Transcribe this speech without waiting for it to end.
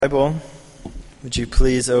Bible, would you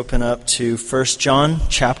please open up to 1 John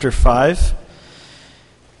chapter 5,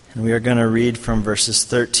 and we are going to read from verses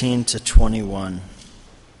 13 to 21.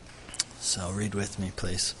 So read with me,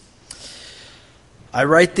 please. I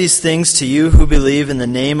write these things to you who believe in the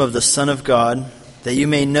name of the Son of God, that you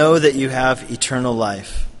may know that you have eternal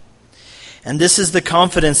life. And this is the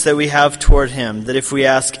confidence that we have toward him, that if we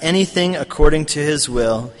ask anything according to his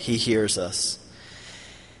will, he hears us.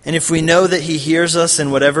 And if we know that he hears us in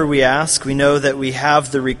whatever we ask, we know that we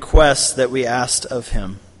have the request that we asked of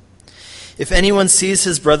him. If anyone sees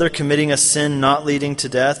his brother committing a sin not leading to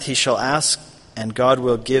death, he shall ask, and God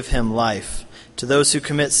will give him life to those who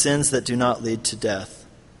commit sins that do not lead to death.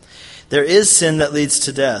 There is sin that leads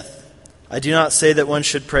to death. I do not say that one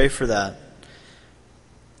should pray for that.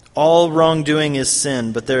 All wrongdoing is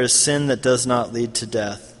sin, but there is sin that does not lead to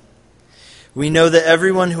death. We know that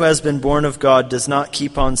everyone who has been born of God does not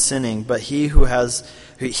keep on sinning, but he who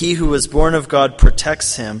was born of God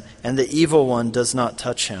protects him, and the evil one does not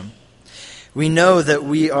touch him. We know that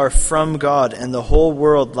we are from God, and the whole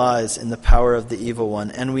world lies in the power of the evil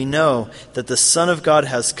one. And we know that the Son of God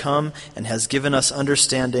has come and has given us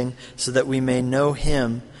understanding, so that we may know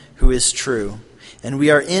him who is true. And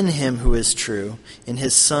we are in him who is true, in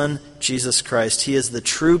his Son, Jesus Christ. He is the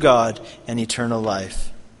true God and eternal life.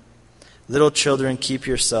 Little children, keep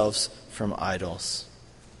yourselves from idols.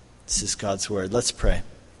 This is God's word. Let's pray.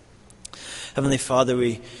 Heavenly Father,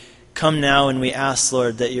 we come now and we ask,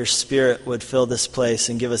 Lord, that your Spirit would fill this place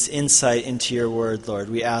and give us insight into your word, Lord.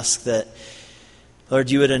 We ask that, Lord,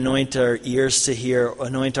 you would anoint our ears to hear,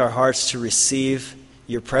 anoint our hearts to receive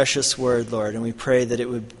your precious word, Lord. And we pray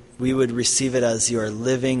that we would receive it as your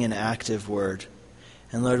living and active word.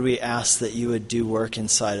 And Lord, we ask that you would do work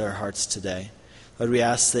inside our hearts today. Lord, we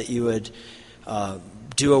ask that you would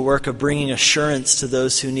do a work of bringing assurance to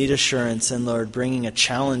those who need assurance, and Lord, bringing a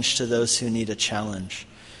challenge to those who need a challenge.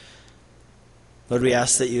 Lord, we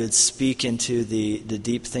ask that you would speak into the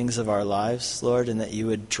deep things of our lives, Lord, and that you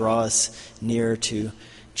would draw us nearer to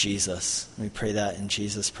Jesus. We pray that in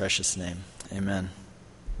Jesus' precious name. Amen.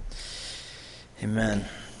 Amen.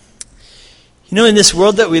 You know, in this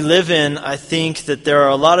world that we live in, I think that there are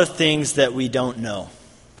a lot of things that we don't know.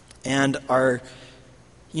 And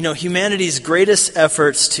humanity's greatest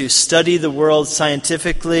efforts to study the world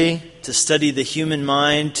scientifically, to study the human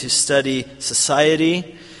mind, to study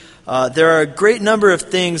society, there are a great number of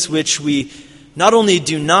things which we not only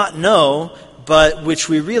do not know, but which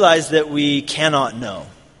we realize that we cannot know.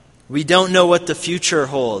 We don't know what the future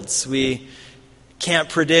holds. We can't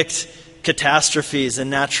predict catastrophes and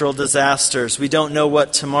natural disasters. We don't know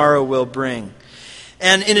what tomorrow will bring.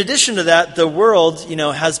 And in addition to that, the world,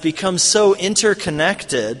 has become so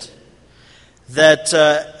interconnected that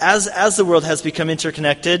as the world has become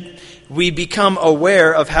interconnected, we become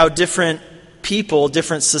aware of how different people,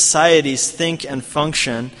 different societies think and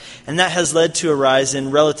function, and that has led to a rise in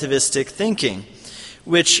relativistic thinking,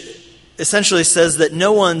 which essentially says that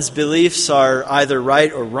no one's beliefs are either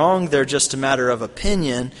right or wrong, they're just a matter of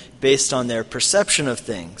opinion based on their perception of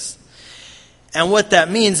things. And what that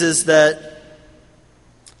means is that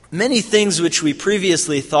many things which we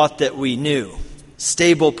previously thought that we knew,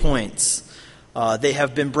 stable points, they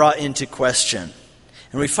have been brought into question.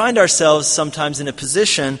 And we find ourselves sometimes in a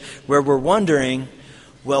position where we're wondering,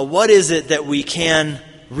 well, what is it that we can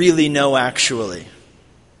really know actually?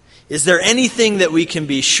 Is there anything that we can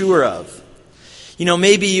be sure of?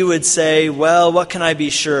 Maybe you would say, well, what can I be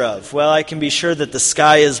sure of? Well, I can be sure that the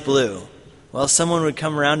sky is blue. Well, someone would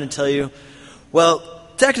come around and tell you, well,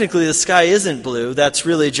 technically the sky isn't blue. That's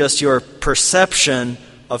really just your perception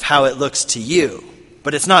of how it looks to you.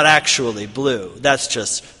 But it's not actually blue. That's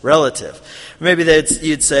just relative. Or maybe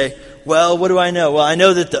you'd say, well, what do I know? Well, I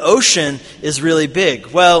know that the ocean is really big.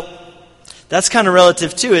 Well, that's kind of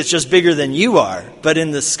relative too. It's just bigger than you are. But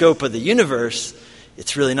in the scope of the universe,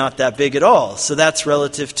 it's really not that big at all. So that's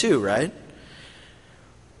relative too, right?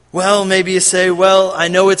 Well, maybe you say, well, I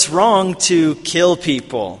know it's wrong to kill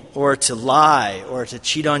people or to lie or to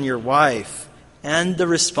cheat on your wife. And the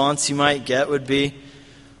response you might get would be,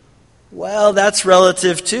 well, that's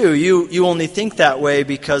relative too. You only think that way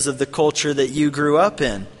because of the culture that you grew up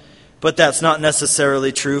in. But that's not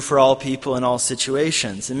necessarily true for all people in all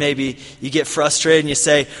situations. And maybe you get frustrated and you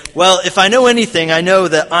say, well, if I know anything, I know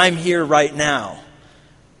that I'm here right now.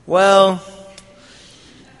 Well,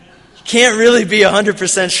 can't really be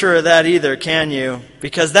 100% sure of that either, can you?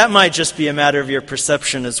 Because that might just be a matter of your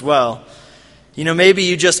perception as well. Maybe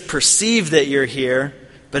you just perceive that you're here,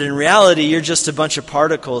 but in reality, you're just a bunch of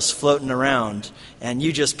particles floating around, and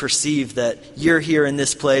you just perceive that you're here in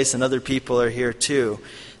this place and other people are here too.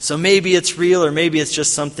 So maybe it's real, or maybe it's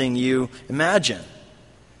just something you imagine.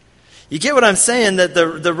 You get what I'm saying? That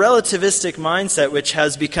the relativistic mindset, which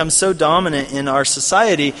has become so dominant in our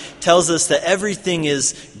society, tells us that everything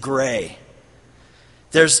is gray.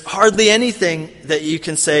 There's hardly anything that you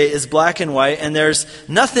can say is black and white, and there's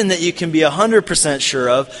nothing that you can be 100% sure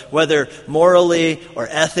of, whether morally or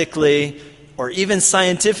ethically or even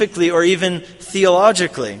scientifically or even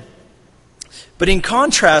theologically. But in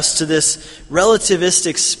contrast to this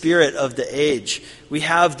relativistic spirit of the age, we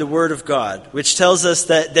have the Word of God, which tells us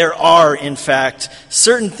that there are, in fact,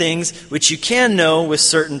 certain things which you can know with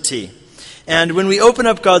certainty. And when we open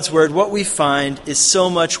up God's Word, what we find is so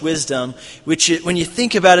much wisdom, which, when you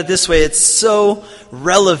think about it this way, it's so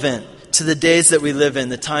relevant to the days that we live in,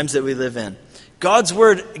 the times that we live in. God's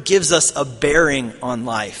Word gives us a bearing on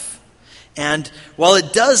life. And while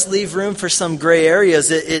it does leave room for some gray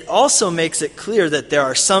areas, it also makes it clear that there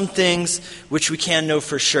are some things which we can know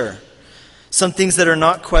for sure. Some things that are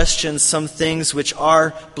not questions, some things which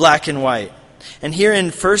are black and white. And here in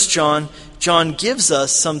 1 John, John gives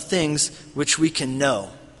us some things which we can know.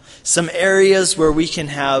 Some areas where we can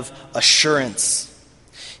have assurance.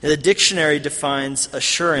 The dictionary defines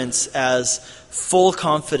assurance as full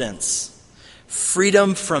confidence,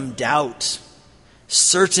 freedom from doubt,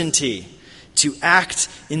 certainty, to act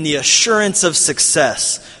in the assurance of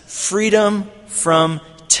success, freedom from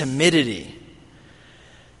timidity.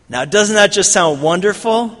 Now, doesn't that just sound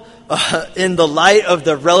wonderful? In the light of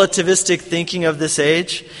the relativistic thinking of this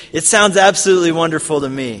age, it sounds absolutely wonderful to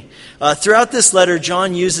me. Throughout this letter,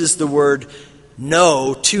 John uses the word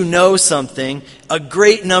know, to know something, a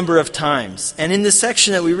great number of times. And in the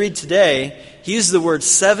section that we read today, he uses the word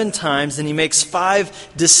 7 times, and he makes 5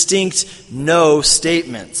 distinct no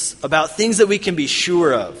statements about things that we can be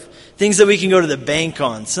sure of, things that we can go to the bank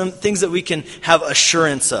on, some things that we can have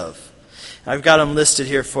assurance of. I've got them listed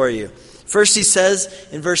here for you. First, he says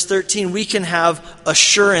in verse 13, we can have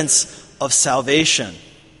assurance of salvation.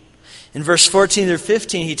 In verse 14 through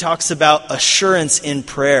 15, he talks about assurance in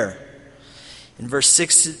prayer. In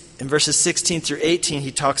verses 16 through 18,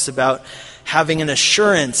 he talks about having an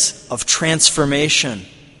assurance of transformation.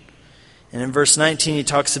 And in verse 19, he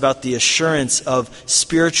talks about the assurance of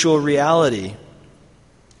spiritual reality.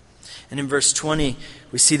 And in verse 20,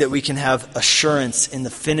 we see that we can have assurance in the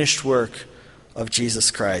finished work of Jesus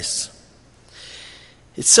Christ.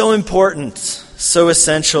 It's so important, so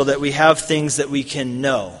essential that we have things that we can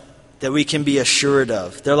know, that we can be assured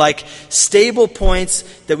of. They're like stable points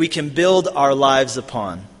that we can build our lives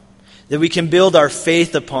upon, that we can build our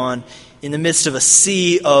faith upon in the midst of a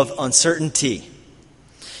sea of uncertainty.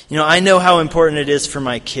 You know, I know how important it is for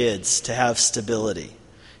my kids to have stability.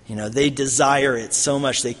 You know, they desire it so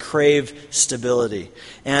much. They crave stability.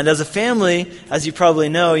 And as a family, as you probably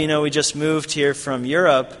know, we just moved here from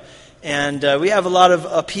Europe, and we have a lot of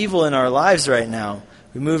upheaval in our lives right now.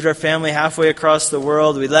 We moved our family halfway across the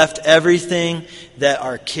world. We left everything that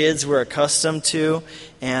our kids were accustomed to,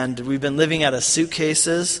 and we've been living out of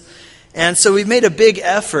suitcases. And so we've made a big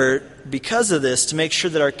effort because of this to make sure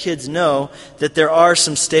that our kids know that there are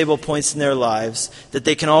some stable points in their lives that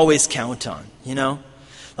they can always count on,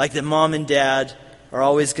 Like that mom and dad are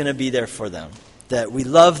always going to be there for them. That we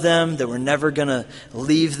love them, that we're never going to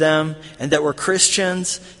leave them, and that we're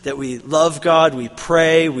Christians, that we love God, we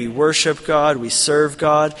pray, we worship God, we serve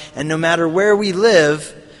God, and no matter where we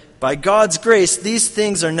live, by God's grace, these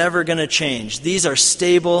things are never going to change. These are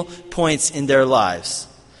stable points in their lives.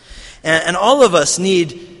 And all of us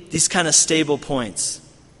need these kind of stable points,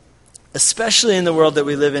 especially in the world that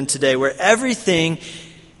we live in today, where everything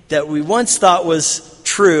that we once thought was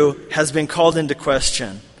true has been called into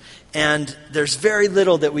question. And there's very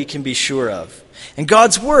little that we can be sure of. And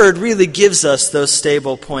God's Word really gives us those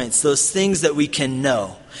stable points, those things that we can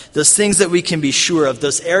know, those things that we can be sure of,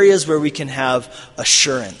 those areas where we can have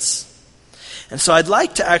assurance. And so I'd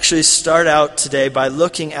like to actually start out today by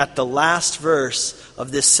looking at the last verse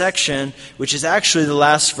of this section, which is actually the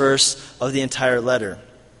last verse of the entire letter.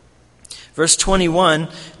 Verse 21,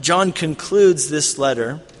 John concludes this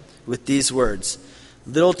letter with these words,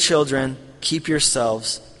 "Little children, keep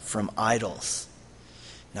yourselves from idols."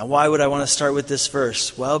 Now, why would I want to start with this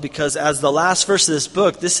verse? Well, because as the last verse of this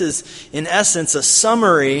book, this is, in essence, a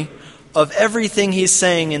summary of everything he's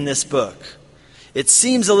saying in this book. It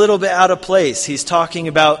seems a little bit out of place. He's talking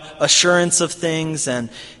about assurance of things and,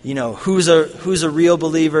 who's a real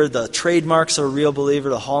believer, the trademarks of a real believer,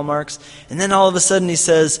 the hallmarks. And then all of a sudden he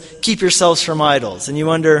says, keep yourselves from idols. And you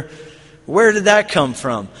wonder, where did that come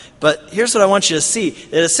from? But here's what I want you to see.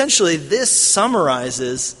 That essentially this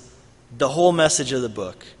summarizes the whole message of the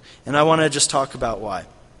book. And I want to just talk about why.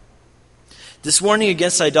 This warning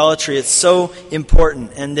against idolatry, it's so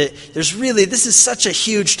important. And this is such a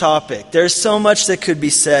huge topic. There's so much that could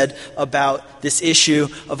be said about this issue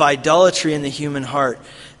of idolatry in the human heart.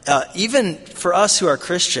 Even for us who are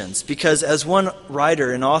Christians, because as one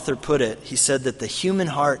writer and author put it, he said that the human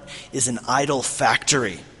heart is an idol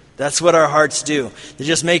factory. That's what our hearts do. They're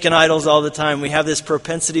just making idols all the time. We have this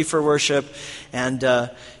propensity for worship, and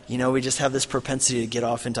we just have this propensity to get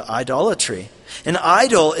off into idolatry. An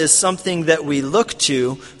idol is something that we look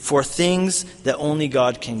to for things that only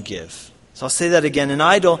God can give. So I'll say that again. An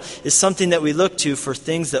idol is something that we look to for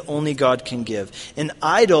things that only God can give. An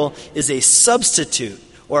idol is a substitute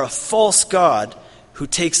or a false god who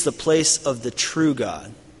takes the place of the true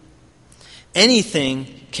God. Anything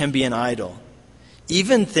can be an idol,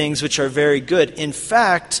 even things which are very good. In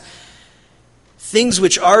fact, things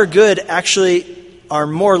which are good actually are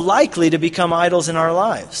more likely to become idols in our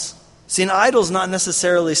lives. See, an idol is not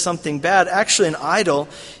necessarily something bad. Actually, an idol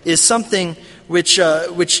is something which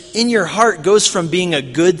in your heart goes from being a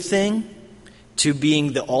good thing to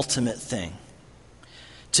being the ultimate thing,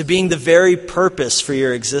 to being the very purpose for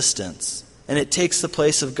your existence. And it takes the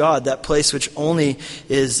place of God, that place which only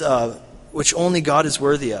God is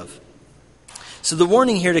worthy of. So the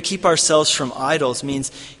warning here to keep ourselves from idols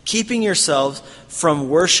means keeping yourselves from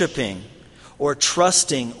worshiping or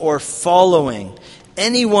trusting or following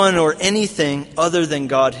anyone or anything other than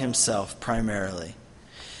God himself primarily.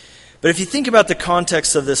 But if you think about the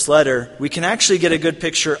context of this letter, we can actually get a good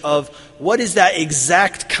picture of what is that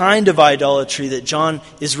exact kind of idolatry that John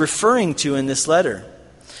is referring to in this letter.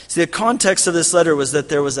 See, the context of this letter was that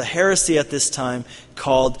there was a heresy at this time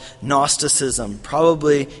called Gnosticism.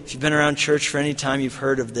 Probably, if you've been around church for any time, you've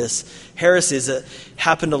heard of this heresy. It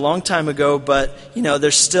happened a long time ago, but,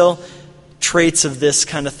 there's still traits of this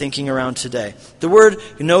kind of thinking around today. The word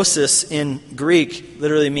gnosis in Greek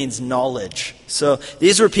literally means knowledge. So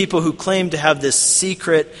these were people who claimed to have this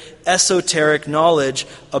secret, esoteric knowledge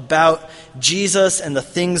about Jesus and the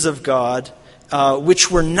things of God, which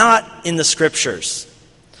were not in the Scriptures.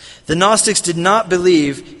 The Gnostics did not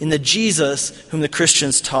believe in the Jesus whom the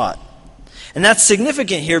Christians taught. And that's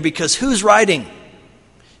significant here because who's writing?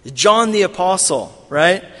 John the Apostle,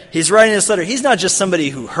 right? He's writing this letter. He's not just somebody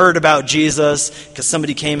who heard about Jesus because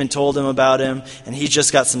somebody came and told him about him and he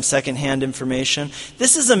just got some secondhand information.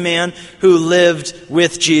 This is a man who lived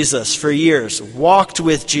with Jesus for years, walked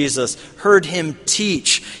with Jesus, heard him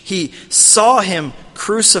teach. He saw him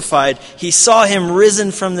crucified. He saw him risen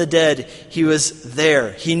from the dead. He was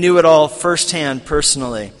there. He knew it all firsthand,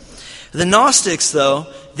 personally. The Gnostics, though,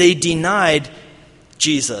 they denied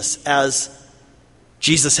Jesus as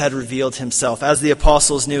Jesus had revealed himself, as the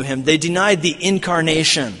apostles knew him. They denied the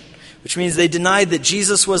incarnation, which means they denied that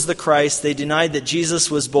Jesus was the Christ. They denied that Jesus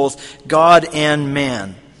was both God and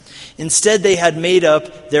man. Instead, they had made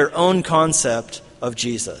up their own concept of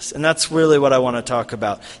Jesus. And that's really what I want to talk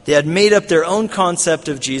about. They had made up their own concept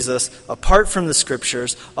of Jesus apart from the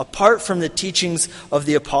Scriptures, apart from the teachings of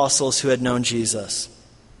the apostles who had known Jesus.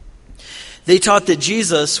 They taught that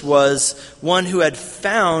Jesus was one who had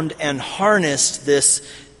found and harnessed this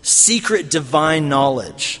secret divine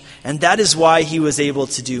knowledge. And that is why he was able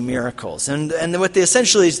to do miracles. And what they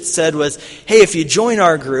essentially said was, hey, if you join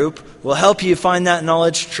our group, we'll help you find that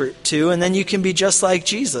knowledge too, and then you can be just like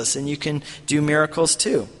Jesus, and you can do miracles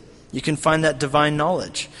too. You can find that divine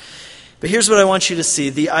knowledge. But here's what I want you to see.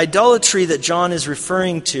 The idolatry that John is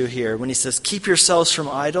referring to here, when he says, keep yourselves from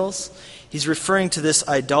idols, he's referring to this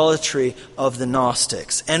idolatry of the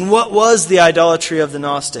Gnostics. And what was the idolatry of the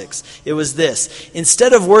Gnostics? It was this.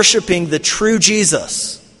 Instead of worshiping the true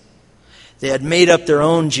Jesus, they had made up their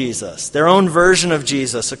own Jesus, their own version of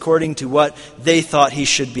Jesus, according to what they thought he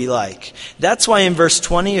should be like. That's why in verse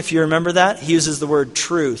 20, if you remember that, he uses the word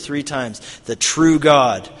true 3 times. The true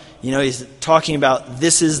God. He's talking about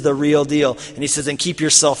this is the real deal. And he says, and keep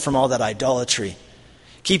yourself from all that idolatry.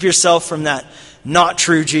 Keep yourself from that not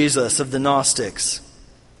true Jesus of the Gnostics.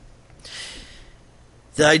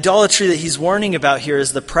 The idolatry that he's warning about here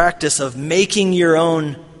is the practice of making your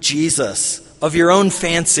own Jesus, of your own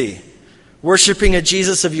fancy. Worshipping a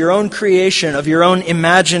Jesus of your own creation, of your own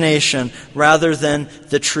imagination, rather than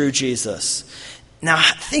the true Jesus. Now,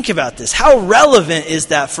 think about this. How relevant is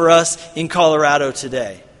that for us in Colorado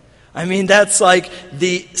today? I mean, that's like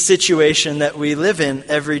the situation that we live in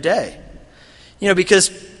every day. Because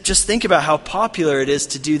just think about how popular it is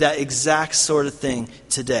to do that exact sort of thing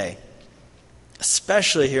today,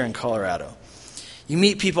 especially here in Colorado. You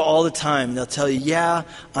meet people all the time. They'll tell you, yeah,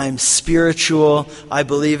 I'm spiritual. I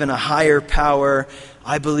believe in a higher power.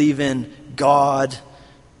 I believe in God.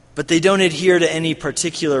 But they don't adhere to any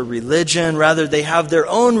particular religion. Rather, they have their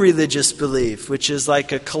own religious belief, which is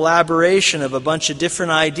like a collaboration of a bunch of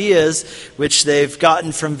different ideas which they've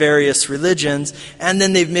gotten from various religions, and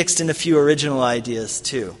then they've mixed in a few original ideas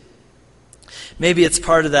too. Maybe it's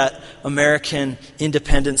part of that American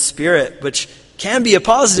independent spirit, which can be a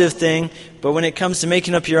positive thing, but when it comes to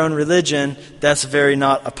making up your own religion, that's very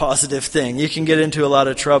not a positive thing. You can get into a lot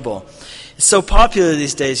of trouble. It's so popular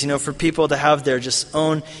these days, for people to have their just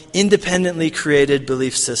own independently created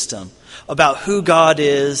belief system about who God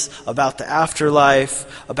is, about the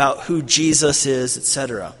afterlife, about who Jesus is,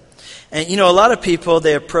 etc. And a lot of people,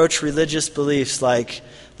 they approach religious beliefs like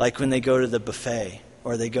when they go to the buffet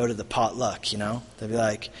or they go to the potluck, They'll be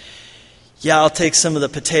like, yeah, I'll take some of the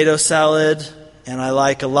potato salad, and I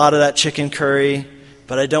like a lot of that chicken curry,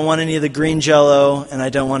 but I don't want any of the green Jell-O, and I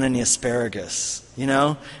don't want any asparagus,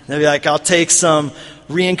 And they'll be like, I'll take some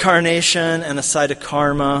reincarnation and a side of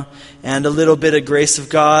karma and a little bit of grace of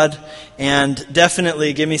God, and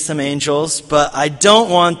definitely give me some angels, but I don't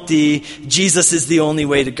want the Jesus is the only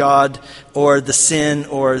way to God, or the sin,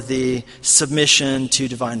 or the submission to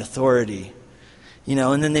divine authority.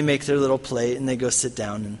 And then they make their little plate and they go sit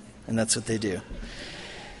down, and that's what they do.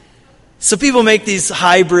 So people make these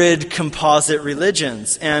hybrid composite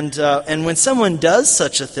religions, and when someone does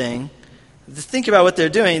such a thing, think about what they're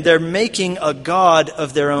doing. They're making a god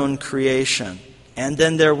of their own creation, and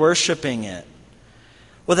then they're worshiping it.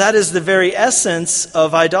 Well, that is the very essence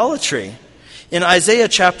of idolatry. In Isaiah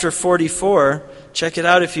chapter 44, check it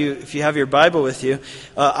out if you have your Bible with you,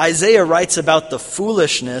 Isaiah writes about the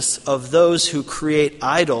foolishness of those who create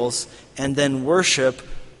idols and then worship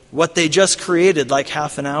what they just created like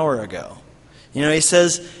half an hour ago. He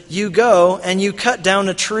says, you go and you cut down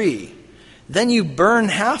a tree. Then you burn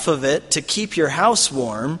half of it to keep your house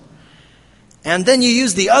warm. And then you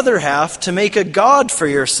use the other half to make a god for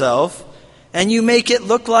yourself. And you make it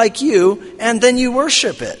look like you. And then you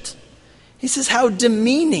worship it. He says, how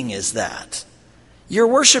demeaning is that? You're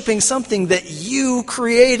worshiping something that you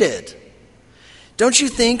created. Don't you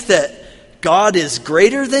think that God is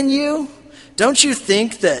greater than you? Don't you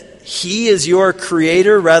think that He is your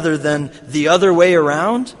creator rather than the other way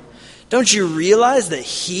around? Don't you realize that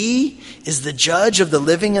He is the judge of the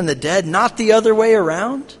living and the dead, not the other way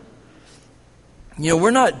around?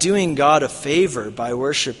 We're not doing God a favor by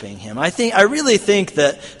worshiping Him. I really think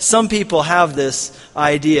that some people have this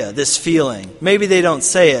idea, this feeling. Maybe they don't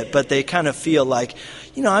say it, but they kind of feel like,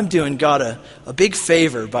 I'm doing God a big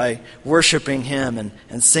favor by worshiping Him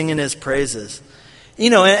and singing His praises.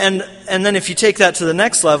 And then if you take that to the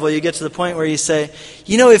next level, you get to the point where you say,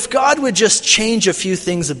 if God would just change a few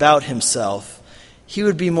things about Himself, He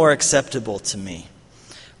would be more acceptable to me.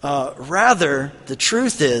 Rather, the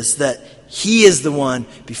truth is that He is the one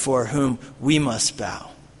before whom we must bow.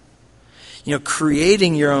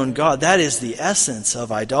 Creating your own God, that is the essence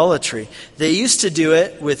of idolatry. They used to do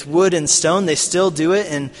it with wood and stone. They still do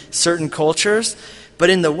it in certain cultures. But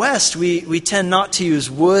in the West, we tend not to use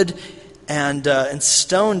wood and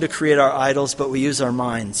stone to create our idols, but we use our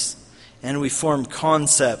minds. And we form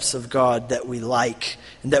concepts of God that we like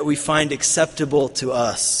and that we find acceptable to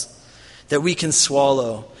us, that we can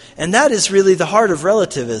swallow. And that is really the heart of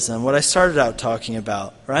relativism, what I started out talking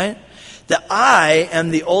about, right? That I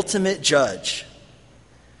am the ultimate judge.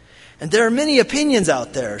 And there are many opinions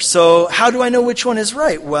out there. So how do I know which one is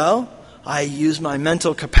right? Well, I use my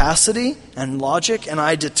mental capacity and logic, and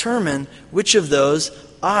I determine which of those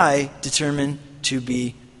I determine to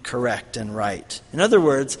be correct and right. In other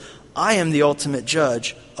words, I am the ultimate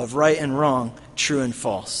judge of right and wrong, true and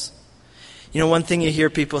false. One thing you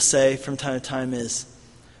hear people say from time to time is,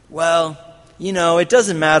 well, it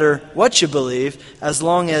doesn't matter what you believe as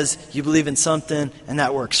long as you believe in something and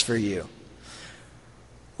that works for you.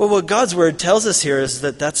 Well, what God's Word tells us here is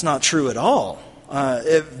that that's not true at all.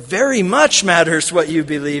 It very much matters what you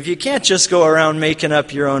believe. You can't just go around making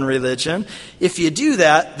up your own religion. If you do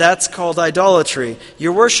that, that's called idolatry.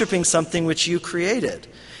 You're worshiping something which you created.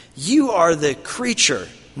 You are the creature,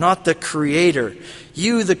 not the creator.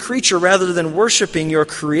 You, the creature, rather than worshiping your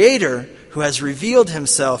creator, who has revealed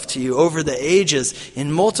himself to you over the ages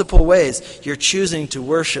in multiple ways, you're choosing to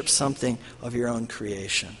worship something of your own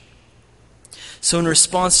creation. So in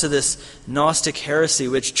response to this Gnostic heresy,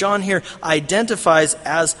 which John here identifies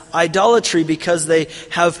as idolatry because they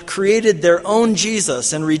have created their own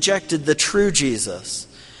Jesus and rejected the true Jesus,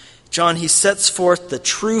 John, he sets forth the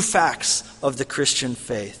true facts of the Christian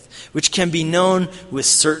faith, which can be known with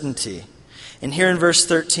certainty. And here in verse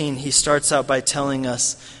 13, he starts out by telling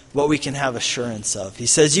us what we can have assurance of. He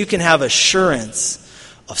says you can have assurance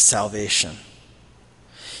of salvation.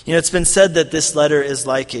 It's been said that this letter is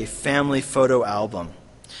like a family photo album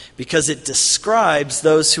because it describes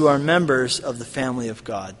those who are members of the family of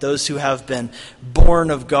God, those who have been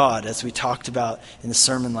born of God, as we talked about in the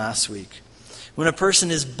sermon last week. When a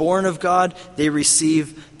person is born of God, they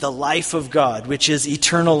receive the life of God, which is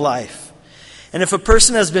eternal life. And if a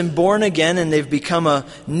person has been born again and they've become a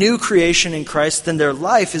new creation in Christ, then their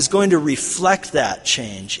life is going to reflect that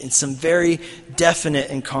change in some very definite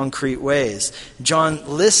and concrete ways. John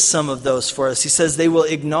lists some of those for us. He says they will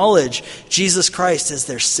acknowledge Jesus Christ as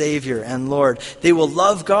their Savior and Lord. They will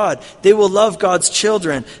love God. They will love God's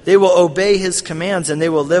children. They will obey His commands, and they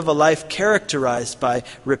will live a life characterized by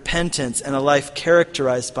repentance and a life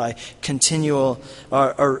characterized by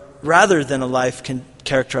rather than a life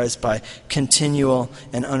characterized by continual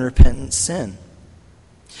and unrepentant sin.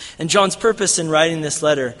 And John's purpose in writing this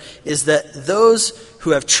letter is that those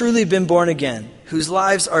who have truly been born again, whose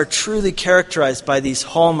lives are truly characterized by these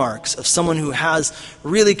hallmarks of someone who has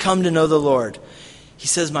really come to know the Lord, he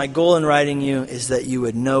says, my goal in writing you is that you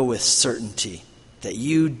would know with certainty that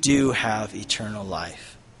you do have eternal life.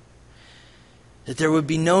 That there would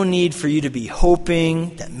be no need for you to be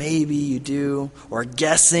hoping that maybe you do, or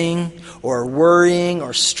guessing, or worrying,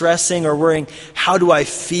 or stressing, or worrying, how do I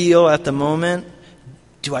feel at the moment?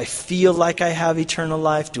 Do I feel like I have eternal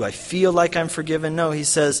life? Do I feel like I'm forgiven? No, he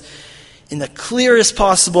says, in the clearest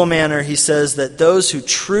possible manner, he says that those who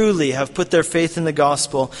truly have put their faith in the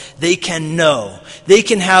gospel, they can know, they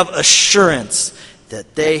can have assurance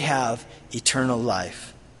that they have eternal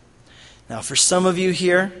life. Now, for some of you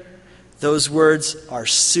here, those words are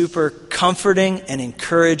super comforting and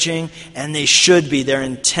encouraging, and they should be. They're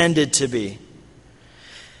intended to be.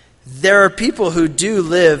 There are people who do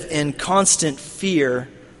live in constant fear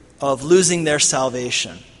of losing their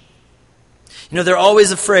salvation. They're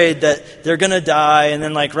always afraid that they're going to die, and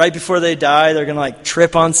then right before they die, they're going to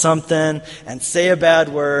trip on something and say a bad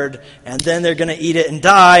word, and then they're going to eat it and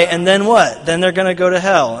die, and then what? Then they're going to go to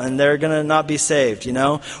hell, and they're going to not be saved,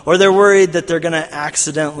 Or they're worried that they're going to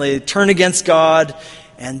accidentally turn against God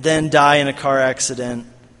and then die in a car accident,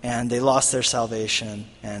 and they lost their salvation,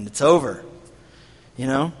 and it's over,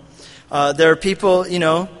 There are people,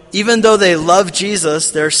 even though they love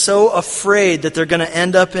Jesus, they're so afraid that they're going to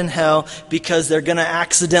end up in hell because they're going to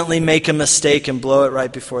accidentally make a mistake and blow it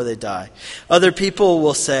right before they die. Other people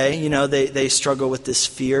will say, they struggle with this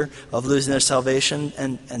fear of losing their salvation,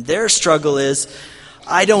 and their struggle is,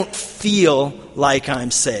 I don't feel like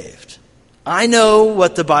I'm saved. I know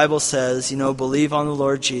what the Bible says, believe on the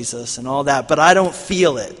Lord Jesus and all that, but I don't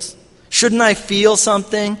feel it. Shouldn't I feel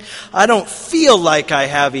something? I don't feel like I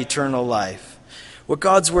have eternal life. What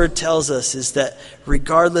God's Word tells us is that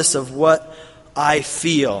regardless of what I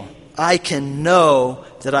feel, I can know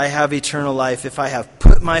that I have eternal life if I have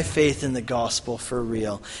put my faith in the gospel for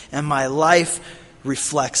real. And my life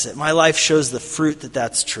reflects it. My life shows the fruit that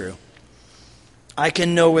that's true. I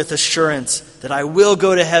can know with assurance that I will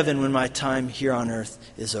go to heaven when my time here on earth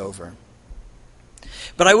is over.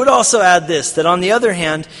 But I would also add this, that on the other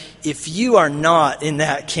hand, if you are not in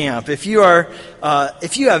that camp, if you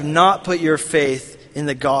have not put your faith in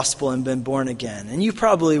the gospel and been born again, and you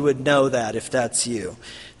probably would know that if that's you,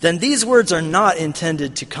 then these words are not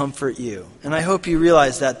intended to comfort you. And I hope you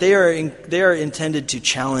realize that. They are intended to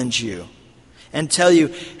challenge you and tell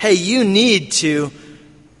you, hey, you need to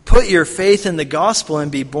put your faith in the gospel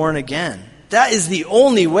and be born again. That is the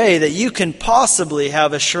only way that you can possibly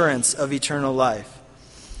have assurance of eternal life.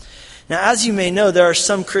 Now, as you may know, there are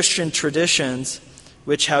some Christian traditions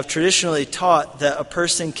which have traditionally taught that a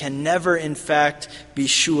person can never, in fact, be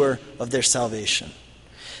sure of their salvation.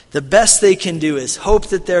 The best they can do is hope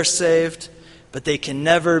that they're saved, but they can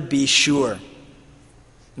never be sure.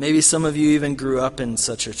 Maybe some of you even grew up in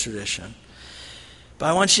such a tradition. But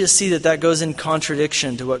I want you to see that that goes in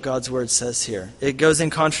contradiction to what God's Word says here. It goes in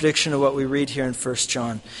contradiction to what we read here in 1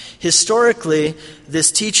 John. Historically,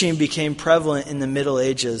 this teaching became prevalent in the Middle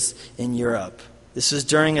Ages in Europe. This was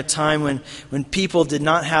during a time when people did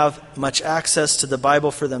not have much access to the Bible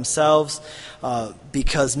for themselves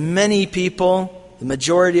because many people, the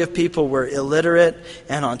majority of people, were illiterate.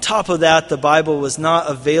 And on top of that, the Bible was not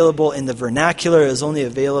available in the vernacular. It was only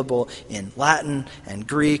available in Latin and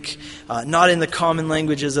Greek, not in the common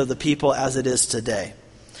languages of the people as it is today.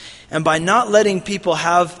 And by not letting people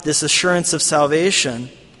have this assurance of salvation,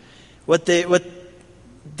 what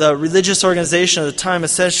the religious organization at the time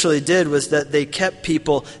essentially did was that they kept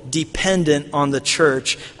people dependent on the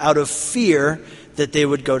church out of fear that they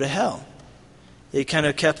would go to hell. They kind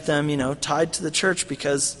of kept them, tied to the church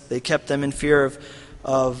because they kept them in fear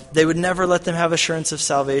of they would never let them have assurance of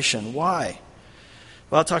salvation. Why?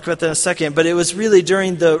 Well, I'll talk about that in a second, but it was really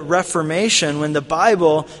during the Reformation when the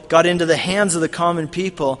Bible got into the hands of the common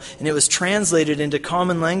people and it was translated into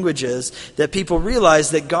common languages that people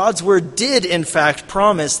realized that God's word did, in fact,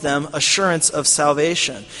 promise them assurance of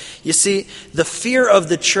salvation. You see, the fear of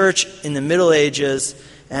the church in the Middle Ages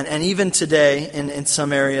and even today in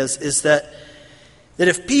some areas is that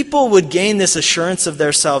if people would gain this assurance of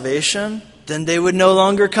their salvation, then they would no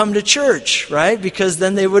longer come to church, right? Because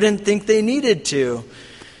then they wouldn't think they needed to.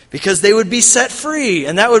 Because they would be set free,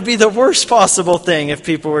 and that would be the worst possible thing if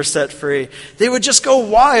people were set free. They would just go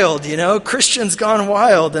wild, Christians gone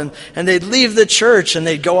wild, and they'd leave the church, and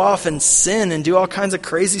they'd go off and sin and do all kinds of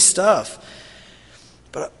crazy stuff.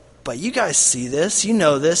 But you guys see this, you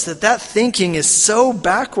know this, that thinking is so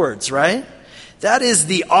backwards, right? That is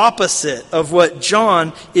the opposite of what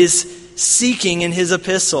John is seeking in his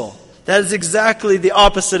epistle. That is exactly the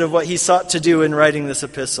opposite of what he sought to do in writing this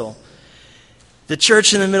epistle. The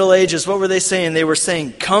church in the Middle Ages, what were they saying? They were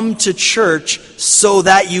saying, come to church so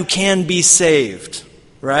that you can be saved.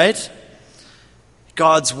 Right?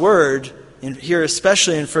 God's word, here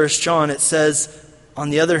especially in 1 John, it says, on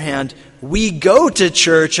the other hand, we go to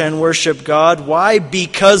church and worship God. Why?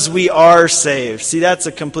 Because we are saved. See, that's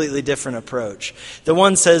a completely different approach. The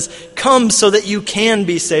one says, come so that you can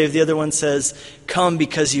be saved. The other one says, come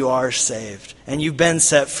because you are saved. And you've been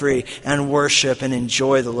set free and worship and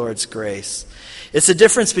enjoy the Lord's grace. It's a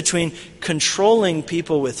difference between controlling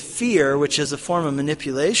people with fear, which is a form of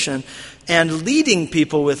manipulation, and leading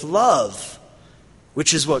people with love,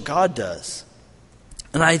 which is what God does.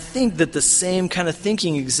 And I think that the same kind of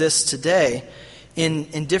thinking exists today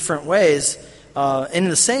in different ways, in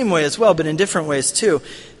the same way as well, but in different ways too,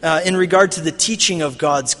 in regard to the teaching of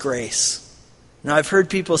God's grace. Now, I've heard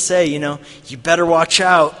people say, you better watch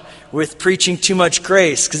out with preaching too much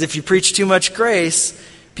grace, because if you preach too much grace,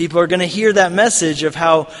 people are going to hear that message of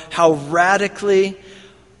how radically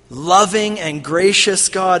loving and gracious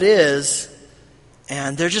God is,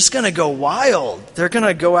 and they're just going to go wild. They're going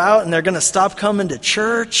to go out and they're going to stop coming to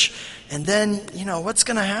church, and then, what's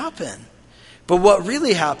going to happen? But what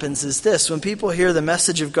really happens is this: when people hear the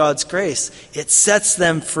message of God's grace, it sets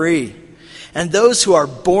them free. And those who are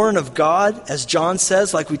born of God, as John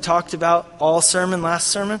says, like we talked about last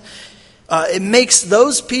sermon, it makes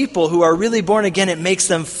those people who are really born again, it makes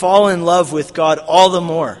them fall in love with God all the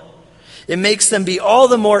more. It makes them be all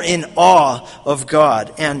the more in awe of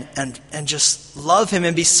God and just love Him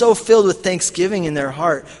and be so filled with thanksgiving in their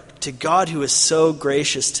heart to God who is so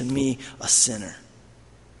gracious to me, a sinner.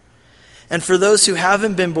 And for those who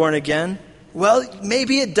haven't been born again, well,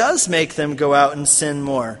 maybe it does make them go out and sin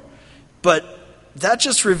more. But that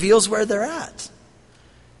just reveals where they're at.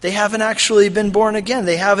 They haven't actually been born again.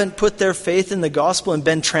 They haven't put their faith in the gospel and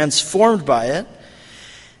been transformed by it.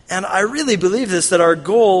 And I really believe this, that our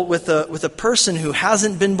goal with a person who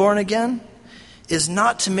hasn't been born again is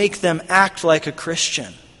not to make them act like a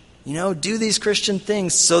Christian. Do these Christian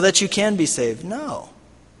things so that you can be saved. No.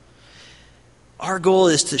 Our goal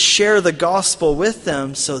is to share the gospel with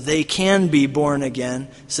them so they can be born again,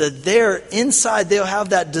 so that inside they'll have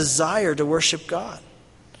that desire to worship God.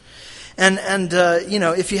 And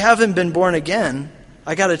if you haven't been born again,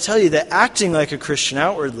 I got to tell you that acting like a Christian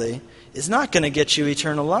outwardly is not going to get you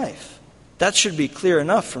eternal life. That should be clear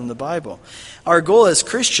enough from the Bible. Our goal as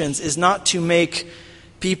Christians is not to make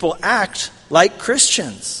people act like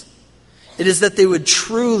Christians. It is that they would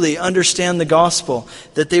truly understand the gospel,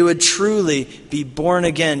 that they would truly be born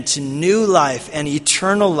again to new life and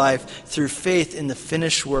eternal life through faith in the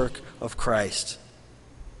finished work of Christ.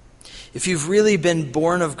 If you've really been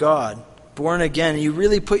born of God, born again, and you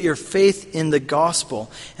really put your faith in the gospel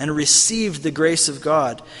and received the grace of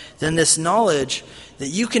God, then this knowledge that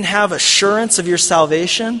you can have assurance of your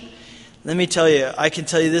salvation, let me tell you, I can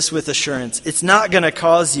tell you this with assurance. It's not going to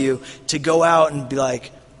cause you to go out and be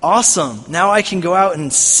like, awesome, now I can go out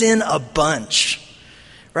and sin a bunch.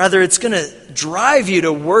 Rather, it's going to drive you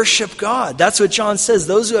to worship God. That's what John says.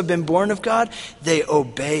 Those who have been born of God, they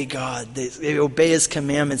obey God. They obey His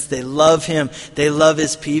commandments. They love Him. They love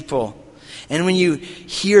His people. And when you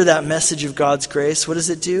hear that message of God's grace, what does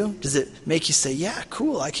it do? Does it make you say, yeah,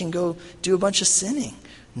 cool, I can go do a bunch of sinning?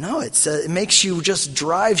 No, it makes you, just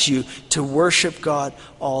drives you to worship God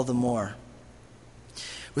all the more.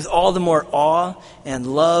 With all the more awe and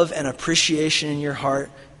love and appreciation in your heart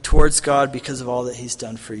towards God because of all that He's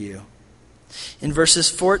done for you. In verses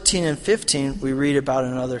 14 and 15, we read about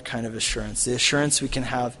another kind of assurance, the assurance we can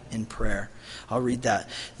have in prayer. I'll read that.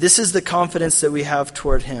 This is the confidence that we have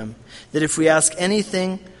toward Him, that if we ask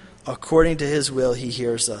anything according to His will, He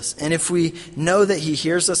hears us. And if we know that He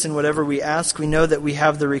hears us in whatever we ask, we know that we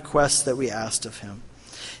have the requests that we asked of Him.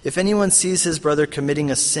 If anyone sees his brother committing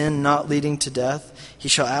a sin not leading to death, he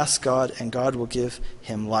shall ask God, and God will give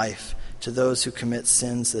him life to those who commit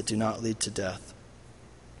sins that do not lead to death.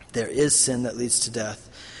 There is sin that leads to death.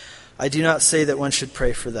 I do not say that one should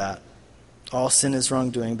pray for that. All sin is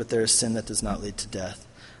wrongdoing, but there is sin that does not lead to death.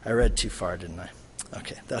 I read too far, didn't I?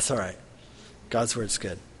 Okay, that's all right. God's word's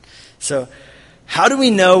good. So, how do we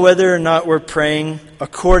know whether or not we're praying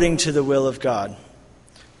according to the will of God?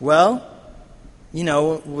 Well,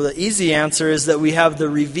 the easy answer is that we have the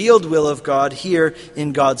revealed will of God here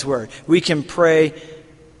in God's word. We can pray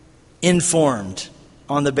informed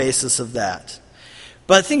on the basis of that.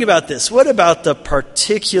 But think about this. What about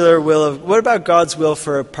what about God's will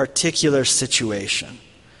for a particular situation?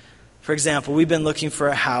 For example, we've been looking for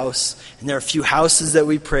a house, and there are a few houses that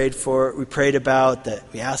we prayed about,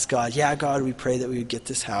 that we asked God, yeah, God, we pray that we would get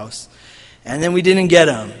this house. And then we didn't get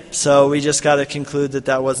them. So we just got to conclude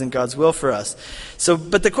that wasn't God's will for us.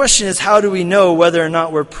 But the question is, how do we know whether or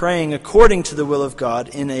not we're praying according to the will of God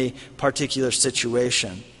in a particular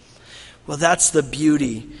situation? Well, that's the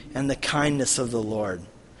beauty and the kindness of the Lord.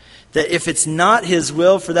 That if it's not His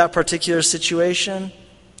will for that particular situation,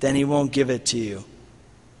 then He won't give it to you.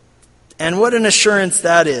 And what an assurance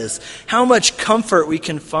that is. How much comfort we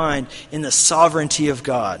can find in the sovereignty of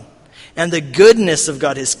God and the goodness of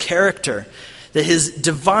God, His character, that His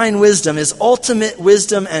divine wisdom, His ultimate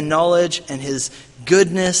wisdom and knowledge, and His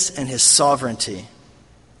goodness and His sovereignty.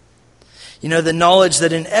 The knowledge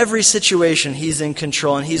that in every situation He's in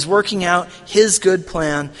control and He's working out His good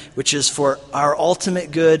plan, which is for our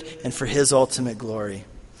ultimate good and for His ultimate glory.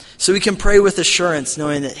 So we can pray with assurance,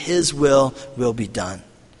 knowing that His will be done.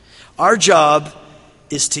 Our job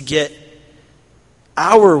is to get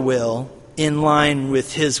our will in line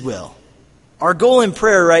with His will. Our goal in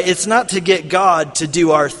prayer, right, it's not to get God to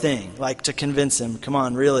do our thing, like to convince Him, come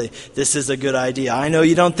on, really, this is a good idea. I know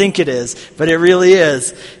you don't think it is, but it really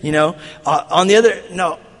is,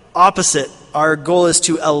 opposite. Our goal is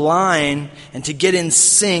to align and to get in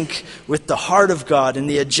sync with the heart of God and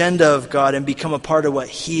the agenda of God and become a part of what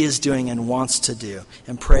He is doing and wants to do,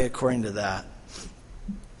 and pray according to that.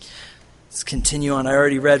 Let's continue on. I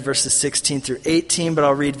already read verses 16 through 18, but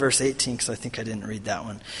I'll read verse 18 because I think I didn't read that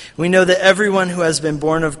one. We know that everyone who has been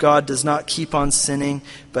born of God does not keep on sinning,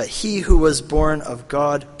 but he who was born of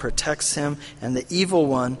God protects him, and the evil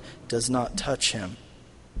one does not touch him.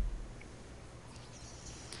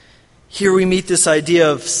 Here we meet this idea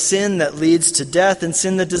of sin that leads to death and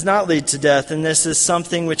sin that does not lead to death. And this is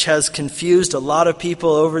something which has confused a lot of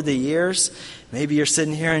people over the years. Maybe you're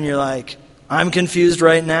sitting here and you're like, I'm confused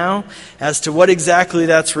right now as to what exactly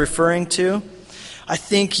that's referring to. I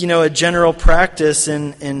think, a general practice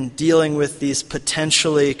in dealing with these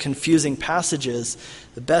potentially confusing passages,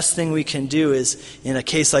 the best thing we can do is, in a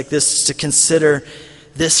case like this, to consider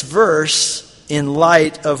this verse in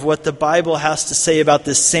light of what the Bible has to say about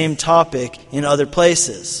this same topic in other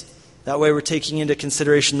places. That way we're taking into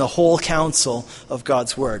consideration the whole counsel of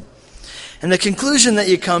God's Word. And the conclusion that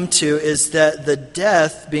you come to is that the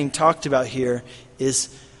death being talked about here is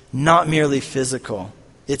not merely physical.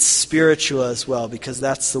 It's spiritual as well, because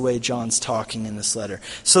that's the way John's talking in this letter.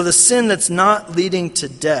 So the sin that's not leading to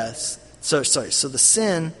death, so the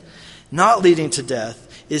sin not leading to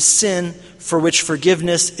death is sin for which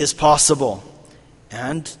forgiveness is possible.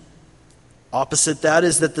 And opposite that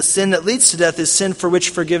is that the sin that leads to death is sin for which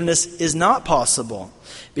forgiveness is not possible.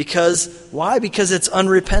 Why? Because it's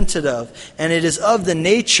unrepented of. And it is of the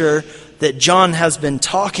nature that John has been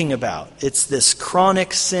talking about. It's this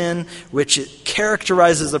chronic sin which it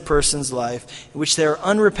characterizes a person's life, which they are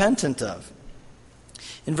unrepentant of.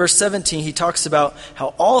 In verse 17, he talks about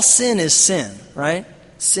how all sin is sin, right?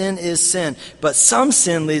 Sin is sin. But some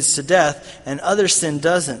sin leads to death and other sin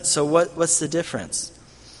doesn't. So what's the difference?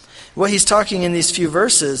 What he's talking in these few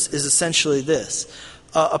verses is essentially this.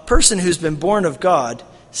 A person who's been born of God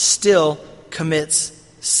still commits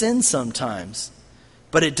sin sometimes,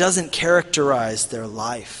 but it doesn't characterize their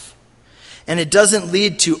life. And it doesn't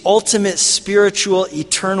lead to ultimate spiritual,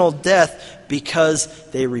 eternal death because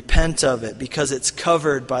they repent of it, because it's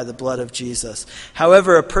covered by the blood of Jesus.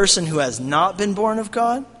 However, a person who has not been born of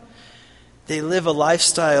God, they live a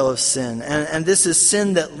lifestyle of sin. And this is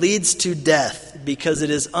sin that leads to death because it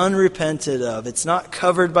is unrepented of. It's not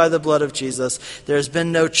covered by the blood of Jesus. There's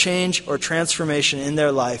been no change or transformation in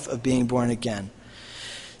their life of being born again.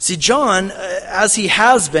 See, John, as he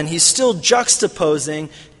has been, he's still juxtaposing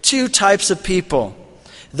two types of people.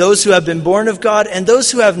 Those who have been born of God and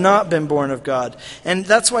those who have not been born of God. And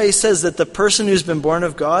that's why he says that the person who's been born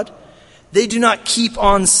of God, they do not keep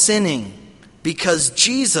on sinning because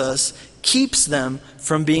Jesus keeps them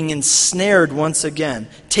from being ensnared once again,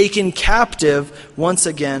 taken captive once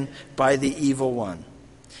again by the evil one.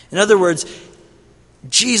 In other words,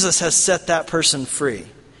 Jesus has set that person free,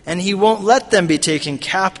 and he won't let them be taken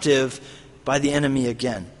captive by the enemy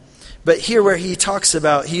again. But here where he talks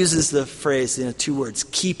about, he uses the phrase, 2 words,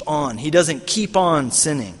 keep on. He doesn't keep on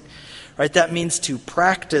sinning. Right? That means to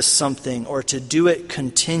practice something or to do it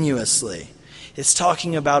continuously. It's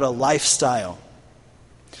talking about a lifestyle.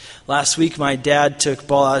 Last week, my dad took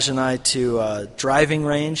Balazs and I to a driving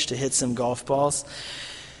range to hit some golf balls.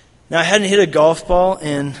 Now, I hadn't hit a golf ball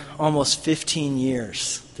in almost 15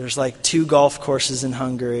 years. There's like 2 golf courses in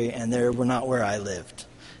Hungary, and they were not where I lived.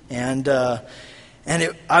 I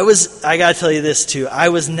got to tell you this too, I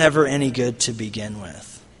was never any good to begin with.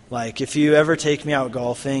 Like, if you ever take me out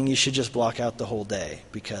golfing, you should just block out the whole day,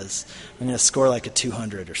 because I'm going to score like a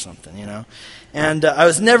 200 or something, And I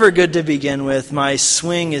was never good to begin with. My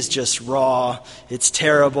swing is just raw. It's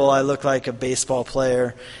terrible. I look like a baseball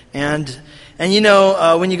player. And when you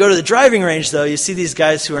go to the driving range, though, you see these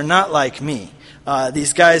guys who are not like me.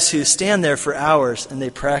 These guys who stand there for hours and they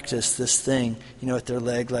practice this thing, with their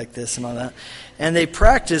leg like this and all that. And they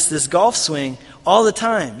practice this golf swing all the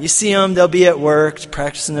time. You see them, they'll be at work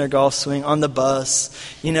practicing their golf swing, on the bus,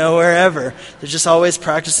 wherever. They're just always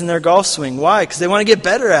practicing their golf swing. Why? Because they want to get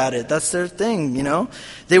better at it. That's their thing,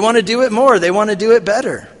 They want to do it more. They want to do it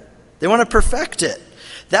better. They want to perfect it.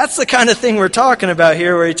 That's the kind of thing we're talking about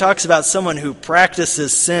here, where he talks about someone who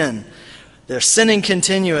practices sin. They're sinning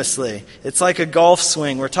continuously. It's like a golf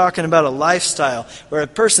swing. We're talking about a lifestyle where a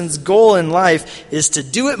person's goal in life is to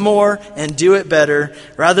do it more and do it better.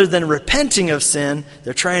 Rather than repenting of sin,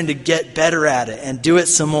 they're trying to get better at it and do it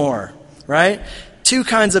some more. Right? 2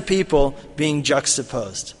 kinds of people being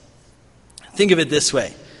juxtaposed. Think of it this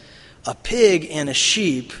way. A pig and a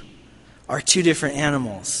sheep are 2 different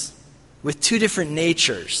animals with 2 different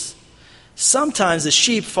natures. Sometimes a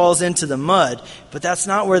sheep falls into the mud, but that's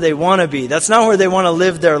not where they want to be. That's not where they want to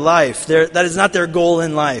live their life. That is not their goal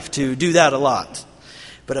in life, to do that a lot.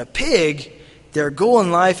 But a pig, their goal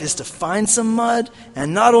in life is to find some mud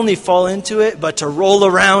and not only fall into it, but to roll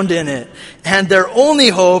around in it. And their only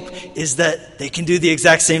hope is that they can do the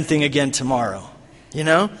exact same thing again tomorrow.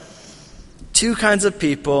 2 kinds of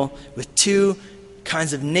people with 2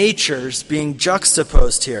 kinds of natures being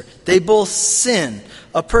juxtaposed here. They both sin.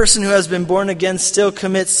 A person who has been born again still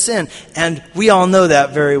commits sin. And we all know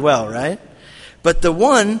that very well, right? But the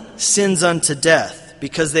one sins unto death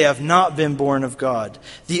because they have not been born of God.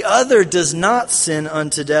 The other does not sin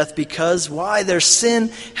unto death because, why? Their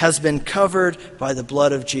sin has been covered by the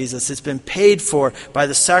blood of Jesus. It's been paid for by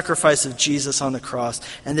the sacrifice of Jesus on the cross.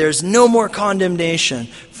 And there's no more condemnation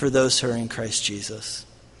for those who are in Christ Jesus.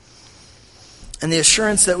 And the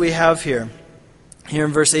assurance that we have here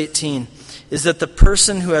in verse 18, is that the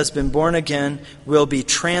person who has been born again will be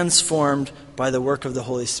transformed by the work of the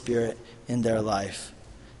Holy Spirit in their life.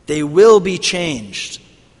 They will be changed.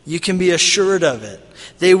 You can be assured of it.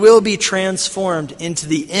 They will be transformed into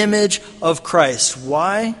the image of Christ.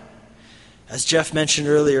 Why? As Jeff mentioned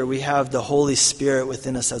earlier, we have the Holy Spirit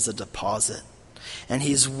within us as a deposit. And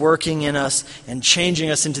He's working in us and changing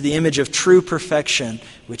us into the image of true perfection,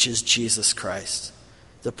 which is Jesus Christ,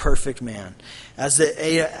 the perfect man. As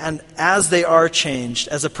they are changed,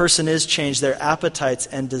 as a person is changed, their appetites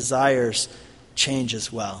and desires change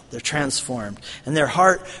as well. They're transformed. And their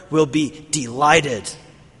heart will be delighted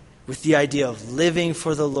with the idea of living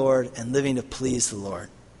for the Lord and living to please the Lord.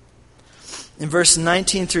 In verse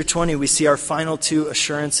 19 through 20, we see our final 2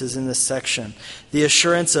 assurances in this section. The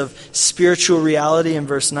assurance of spiritual reality in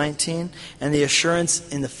verse 19, and the assurance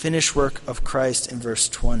in the finished work of Christ in verse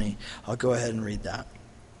 20. I'll go ahead and read that.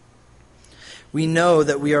 We know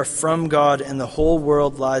that we are from God, and the whole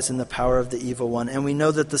world lies in the power of the evil one. And we know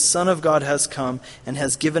that the Son of God has come and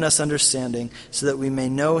has given us understanding, so that we may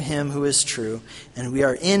know Him who is true, and we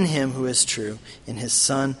are in Him who is true, in His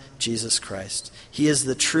Son, Jesus Christ. He is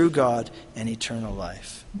the true God and eternal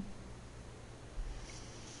life.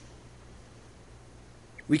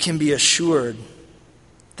 We can be assured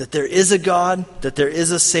that there is a God, that there is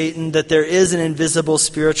a Satan, that there is an invisible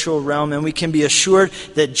spiritual realm, and we can be assured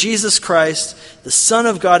that Jesus Christ, the Son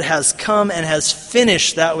of God, has come and has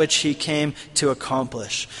finished that which He came to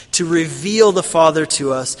accomplish, to reveal the Father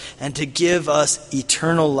to us and to give us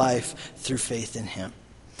eternal life through faith in Him.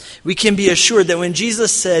 We can be assured that when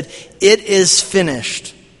Jesus said, "It is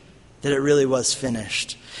finished," that it really was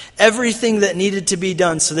finished. Everything that needed to be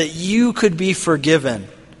done so that you could be forgiven,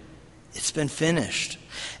 it's been finished.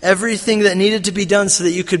 Everything that needed to be done so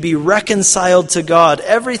that you could be reconciled to God,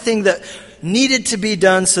 everything that needed to be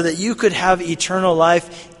done so that you could have eternal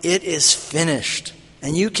life, it is finished.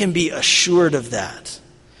 And you can be assured of that.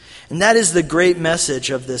 And that is the great message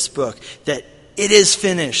of this book, that it is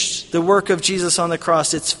finished. The work of Jesus on the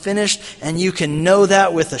cross, it's finished, and you can know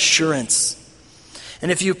that with assurance.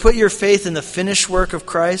 And if you put your faith in the finished work of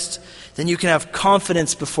Christ, then you can have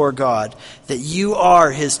confidence before God that you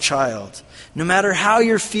are his child. No matter how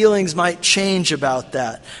your feelings might change about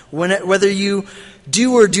that, whether you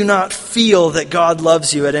do or do not feel that God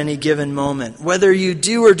loves you at any given moment, whether you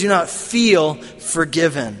do or do not feel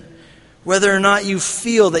forgiven, whether or not you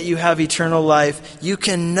feel that you have eternal life, you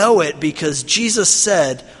can know it because Jesus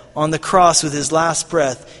said on the cross with his last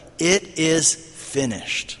breath, it is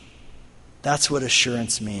finished. That's what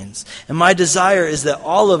assurance means. And my desire is that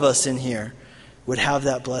all of us in here would have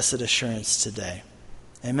that blessed assurance today.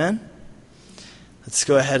 Amen? Let's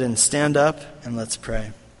go ahead and stand up and let's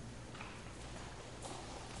pray.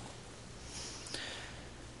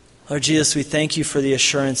 Lord Jesus, we thank you for the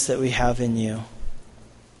assurance that we have in you.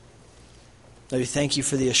 Lord, we thank you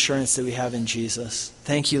for the assurance that we have in Jesus.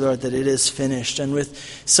 Thank you, Lord, that it is finished. And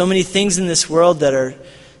with so many things in this world that are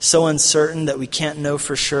so uncertain that we can't know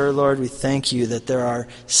for sure, Lord, we thank you that there are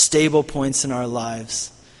stable points in our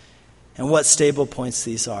lives. And what stable points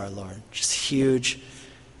these are, Lord. Just huge,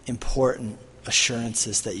 important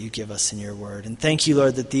assurances that you give us in your word. And thank you,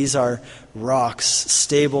 Lord, that these are rocks,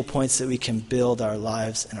 stable points that we can build our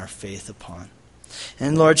lives and our faith upon.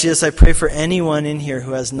 And Lord Jesus, I pray for anyone in here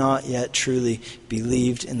who has not yet truly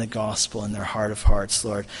believed in the gospel in their heart of hearts,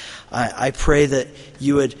 Lord. I pray that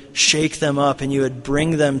you would shake them up and you would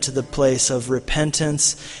bring them to the place of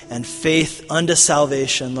repentance and faith unto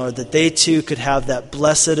salvation, Lord, that they too could have that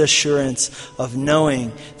blessed assurance of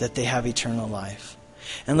knowing that they have eternal life.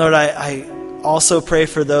 And Lord, I also pray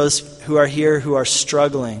for those who are here who are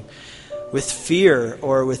struggling with fear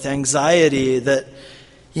or with anxiety that,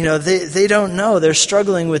 you know, they don't know. They're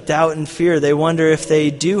struggling with doubt and fear. They wonder if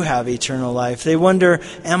they do have eternal life. They wonder,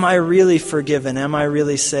 am I really forgiven? Am I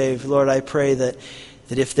really saved? Lord, I pray that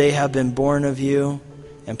if they have been born of you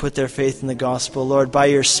and put their faith in the gospel, Lord, by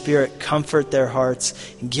your Spirit, comfort their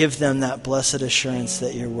hearts and give them that blessed assurance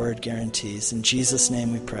that your word guarantees. In Jesus'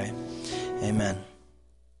 name we pray. Amen.